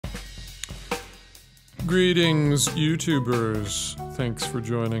Greetings, YouTubers. Thanks for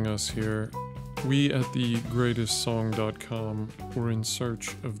joining us here. We at thegreatestsong.com were in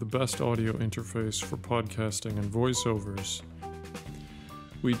search of the best audio interface for podcasting and voiceovers.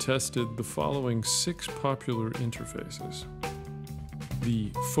 We tested the following 6 popular interfaces: the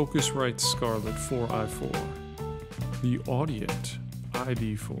Focusrite Scarlett 4i4, the Audient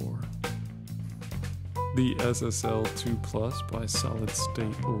ID4, the SSL2 Plus by Solid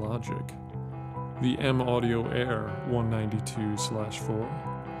State Logic, the M-Audio Air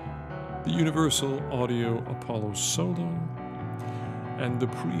 192/4, the Universal Audio Apollo Solo, and the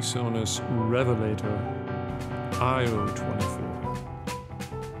Presonus Revelator IO24.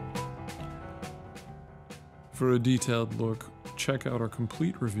 For a detailed look, check out our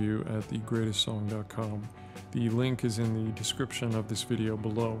complete review at thegreatestsong.com. The link is in the description of this video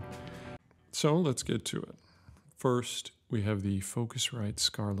below. So let's get to it. First, we have the Focusrite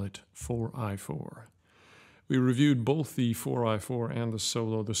Scarlett 4i4. We reviewed both the 4i4 and the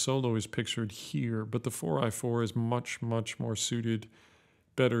Solo. The Solo is pictured here, but the 4i4 is much more suited,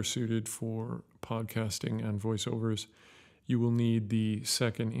 better suited for podcasting and voiceovers. You will need the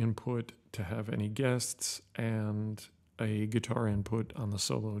second input to have any guests, and a guitar input on the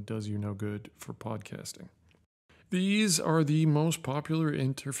Solo does you no good for podcasting. These are the most popular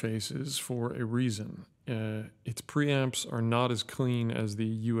interfaces for a reason. Its preamps are not as clean as the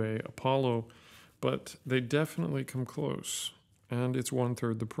UA Apollo, but they definitely come close, and it's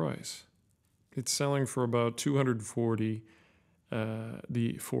 1/3 the price. It's selling for about $240,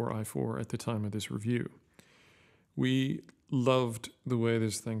 the 4i4 at the time of this review. We loved the way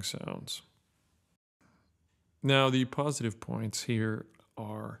this thing sounds. Now, the positive points here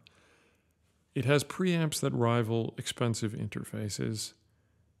are: it has preamps that rival expensive interfaces.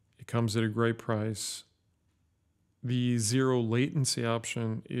 It comes at a great price. The zero latency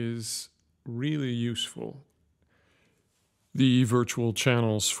option is really useful. The virtual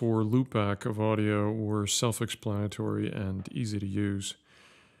channels for loopback of audio were self-explanatory and easy to use.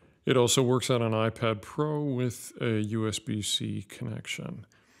 It also works out on iPad Pro with a USB-C connection.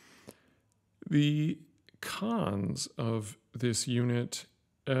 The cons of this unit,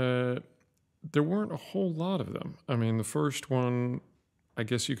 there weren't a whole lot of them. I mean, the first one, I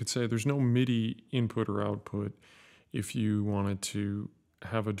guess you could say there's no MIDI input or output if you wanted to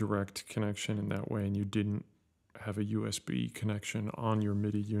have a direct connection in that way and you didn't have a USB connection on your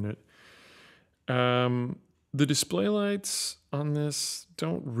MIDI unit. The display lights on this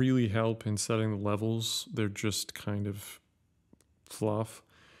don't really help in setting the levels. They're just kind of fluff.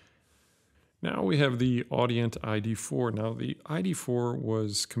 Now we have the Audient ID4. Now the ID4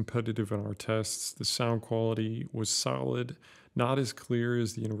 was competitive in our tests. The sound quality was solid, not as clear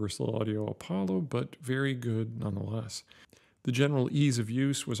as the Universal Audio Apollo, but very good nonetheless. The general ease of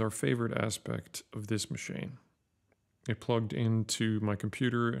use was our favorite aspect of this machine. It plugged into my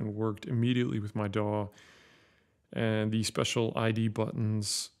computer and worked immediately with my DAW, and the special ID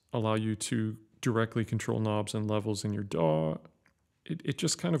buttons allow you to directly control knobs and levels in your DAW. It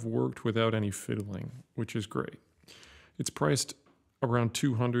just kind of worked without any fiddling, which is great. It's priced around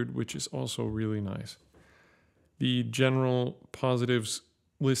 $200, which is also really nice. The general positives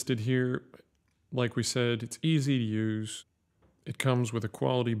listed here, like we said, it's easy to use. It comes with a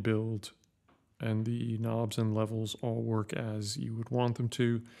quality build, and the knobs and levels all work as you would want them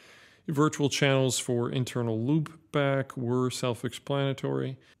to. The virtual channels for internal loopback were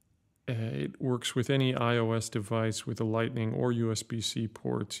self-explanatory. It works with any iOS device with a Lightning or USB-C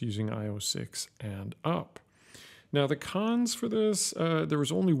ports using iOS 6 and up. Now, the cons for this, there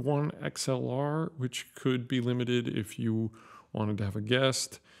was only one XLR, which could be limited if you wanted to have a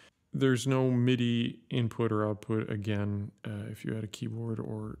guest. There's no MIDI input or output, again, if you had a keyboard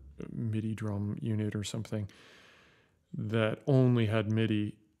or MIDI drum unit or something that only had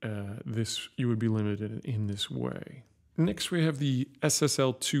MIDI, you would be limited in this way. Next, we have the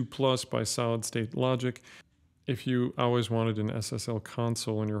SSL2 Plus by Solid State Logic. If you always wanted an SSL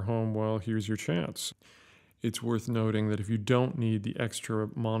console in your home, well, here's your chance. It's worth noting that if you don't need the extra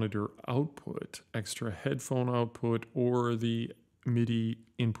monitor output, extra headphone output, or the MIDI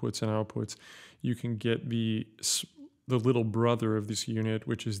inputs and outputs, you can get the little brother of this unit,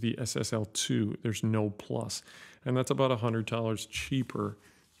 which is the SSL2. There's no Plus, and that's about $100 cheaper.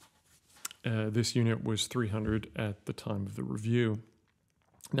 This unit was $300 at the time of the review.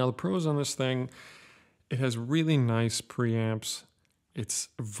 Now, the pros on this thing: it has really nice preamps. It's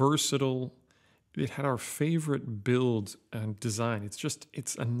versatile. It had our favorite build and design.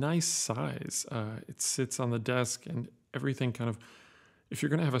 It's a nice size. It sits on the desk and everything kind of, if you're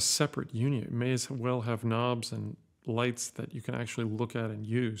going to have a separate unit, it may as well have knobs and lights that you can actually look at and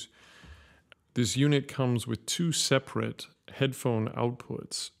use. This unit comes with 2 separate headphone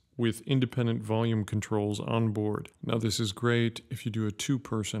outputs with independent volume controls on board. Now, this is great if you do a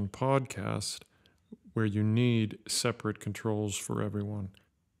 2-person podcast where you need separate controls for everyone.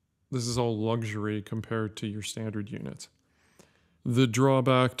 This is all luxury compared to your standard units. The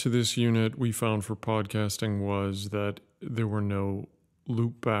drawback to this unit we found for podcasting was that there were no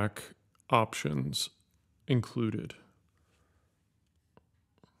loopback options included.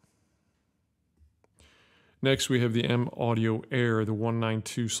 Next, we have the M Audio Air, the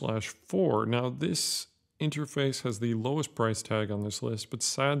 192/4. Now, this interface has the lowest price tag on this list, but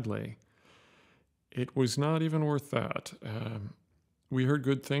sadly, it was not even worth that. We heard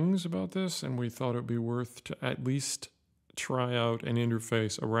good things about this, and we thought it would be worth to at least try out an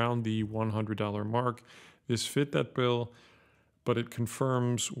interface around the $100 mark. This fit that bill, but it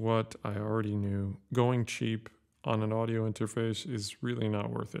confirms what I already knew. Going cheap on an audio interface is really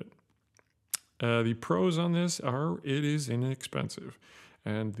not worth it. The pros on this are it is inexpensive,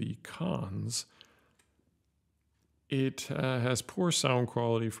 and the cons, it has poor sound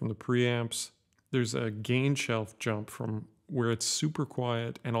quality from the preamps. There's a gain shelf jump from where it's super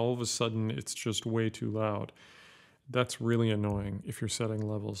quiet and all of a sudden it's just way too loud. That's really annoying if you're setting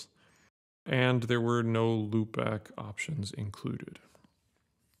levels. And there were no loopback options included.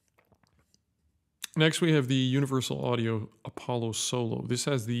 Next, we have the Universal Audio Apollo Solo. This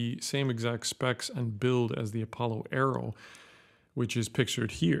has the same exact specs and build as the Apollo Aero, which is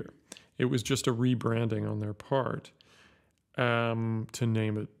pictured here. It was just a rebranding on their part to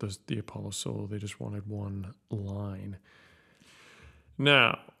name it the Apollo Solo. They just wanted one line.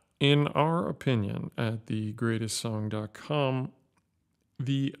 Now, in our opinion at thegreatestsong.com,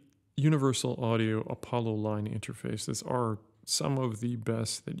 the Universal Audio Apollo line interfaces are some of the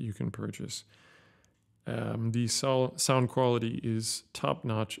best that you can purchase. The sound quality is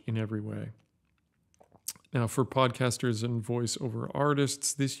top-notch in every way. Now, for podcasters and voiceover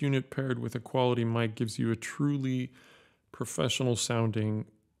artists, this unit paired with a quality mic gives you a truly professional-sounding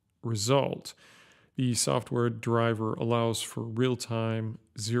result. The software driver allows for real-time,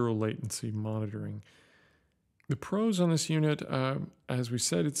 zero-latency presency monitoring. The pros on this unit, as we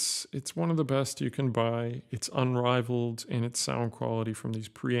said, it's one of the best you can buy. It's unrivaled in its sound quality from these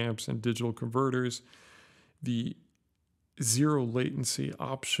preamps and digital converters. The zero latency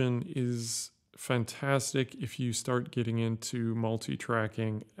option is fantastic if you start getting into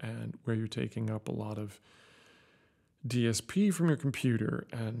multi-tracking and where you're taking up a lot of DSP from your computer,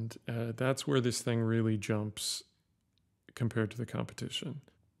 and that's where this thing really jumps compared to the competition.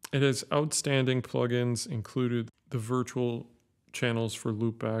 It has outstanding plugins included. The virtual channels for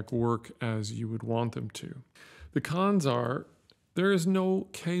loopback work as you would want them to. The cons are there is no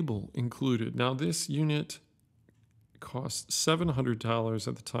cable included. Now, this unit cost $700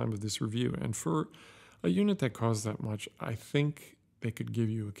 at the time of this review, and for a unit that costs that much, I think they could give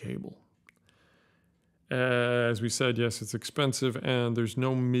you a cable. As we said, yes, it's expensive, and there's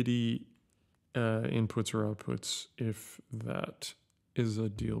no MIDI inputs or outputs if that is a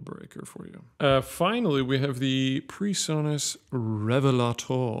deal breaker for you. Finally, we have the Presonus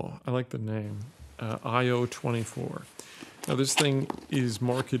Revelator. I like the name. IO24. Now, this thing is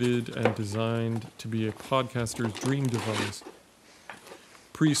marketed and designed to be a podcaster's dream device.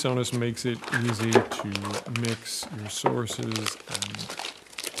 Presonus makes it easy to mix your sources and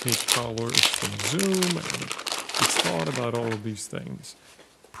take callers from Zoom, and it's thought about all of these things.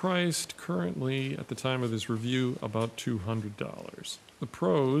 Priced currently, at the time of this review, about $200. The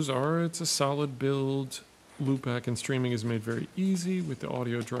pros are it's a solid build. Loopback and streaming is made very easy with the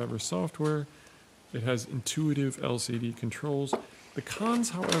audio driver software. It has intuitive LCD controls. The cons,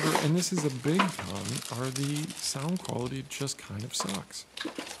 however, and this is a big con, are the sound quality just kind of sucks.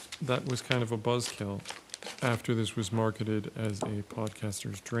 That was kind of a buzzkill after this was marketed as a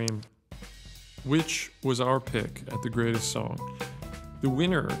podcaster's dream, which was our pick at The Greatest Song. The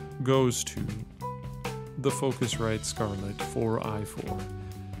winner goes to the Focusrite Scarlett 4i4.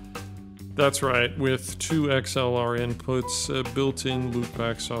 That's right, with 2 XLR inputs, built-in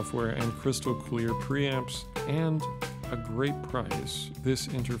loopback software, and crystal clear preamps, and a great price, this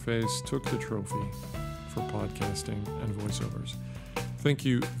interface took the trophy for podcasting and voiceovers. Thank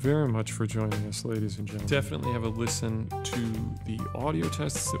you very much for joining us, ladies and gentlemen. Definitely have a listen to the audio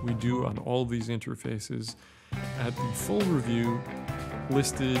tests that we do on all these interfaces at the full review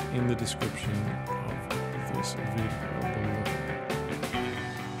listed in the description of this video below.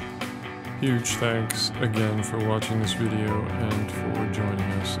 Huge thanks again for watching this video and for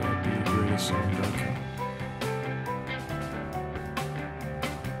joining us at thegreatestsong.com.